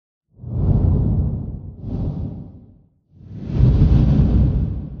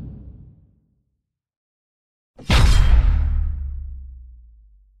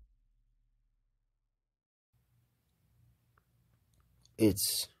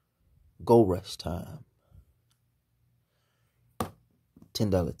It's Gold Rush time.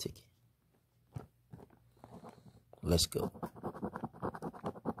 $10 ticket. Let's go.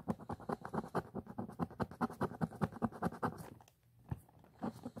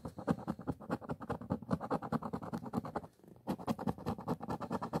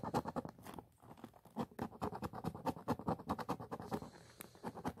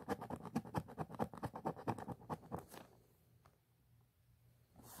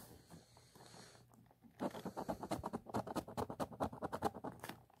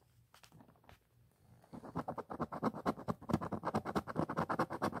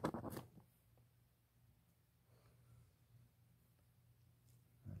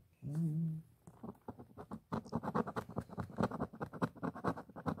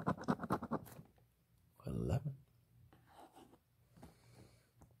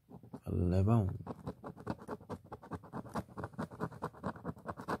 Eleven.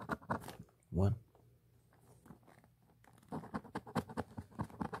 1.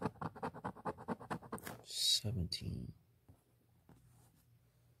 17.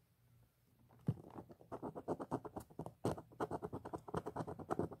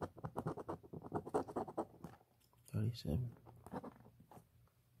 37.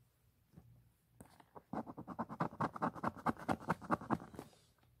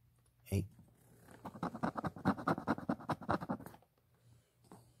 8.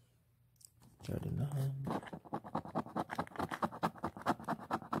 39.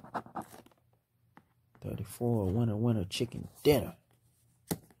 34. Winner, chicken dinner.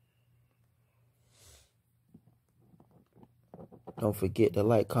 Don't forget to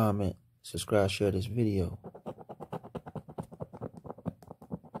like, comment, subscribe, share this video.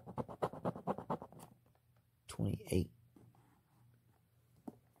 $28.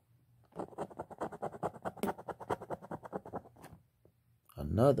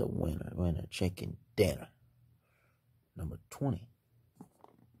 Another winner, chicken dinner. Number 20.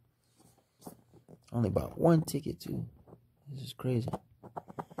 Only bought one ticket too. This is crazy.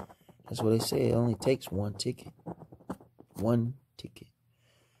 That's what they say. It only takes one ticket. One ticket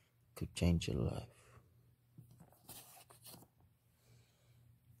could change your life.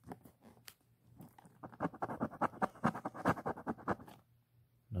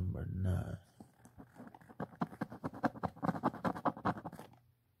 Number 9.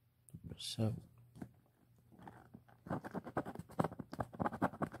 Number 7.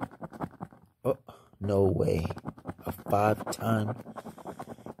 Oh, no way. A 5-time.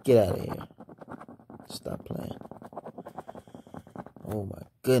 Get out of here. Stop playing. Oh my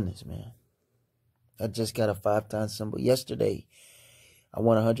goodness, man. I just got a 5-time symbol yesterday. I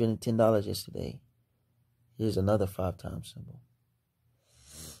won $110 yesterday. Here's another 5-time symbol.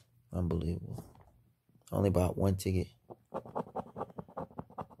 Unbelievable. Only bought one ticket.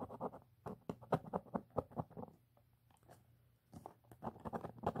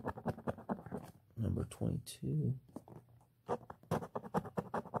 Number 22.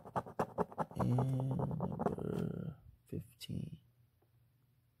 And number 15.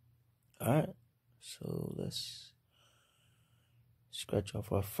 Alright. So let's scratch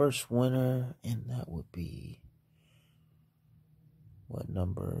off our first winner. And that would be what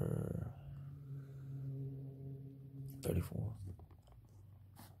number? 34.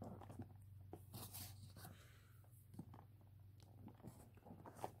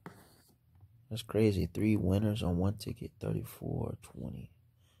 That's crazy. 3 winners on one ticket. 34, 20.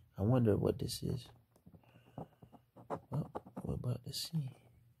 I wonder what this is. Well, we're about to see.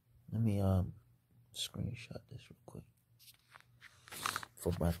 Let me screenshot this real quick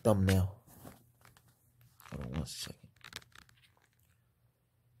for my thumbnail. Hold on 1 second.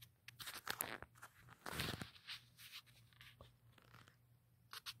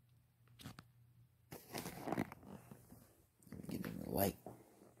 Get in the light.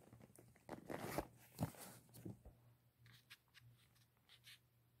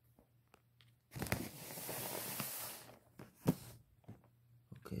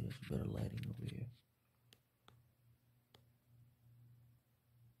 Okay, there's better lighting over here.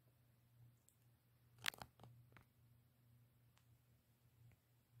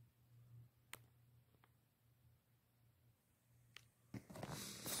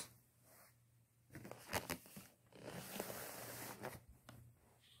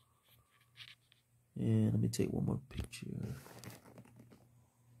 And let me take one more picture.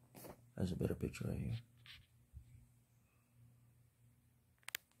 That's a better picture right here.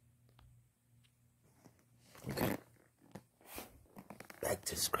 Okay. Back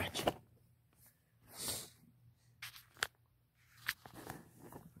to scratching.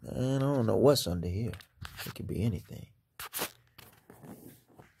 And I don't know what's under here. It could be anything.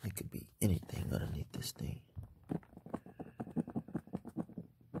 this thing.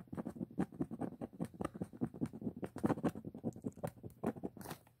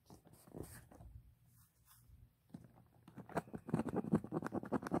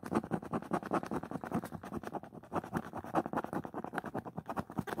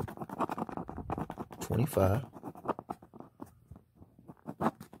 $25.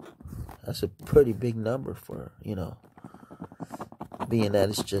 That's a pretty big number for, you know, being that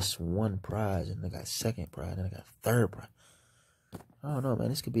it's just one prize, and I got second prize, and I got third prize. I don't know, man.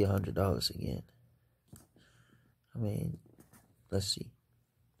 This could be $100 again. I mean, let's see.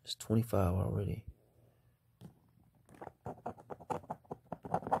 It's 25 already.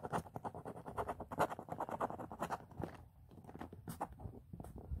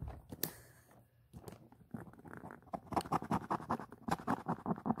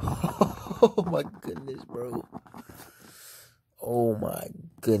 Oh my goodness, bro. Oh my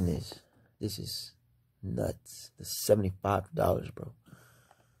goodness. This is nuts. This is $75, bro.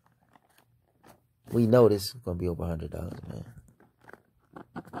 We know this is gonna be over $100, man.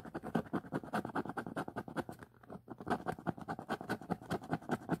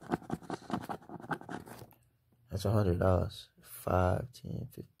 That's $100. 5, 10,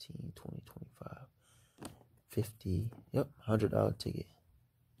 15, 20, 25, 50. Yep, $100 ticket.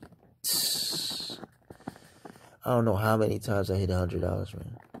 I don't know how many times I hit $100,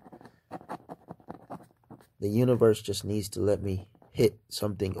 man. The universe just needs to let me hit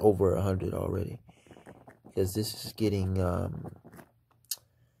something over 100 already, because this is getting,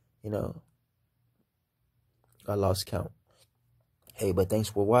 you know, I lost count. Hey, but thanks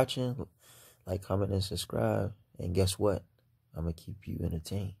for watching. Like, comment, and subscribe. And guess what? I'm gonna keep you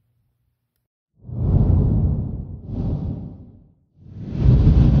entertained.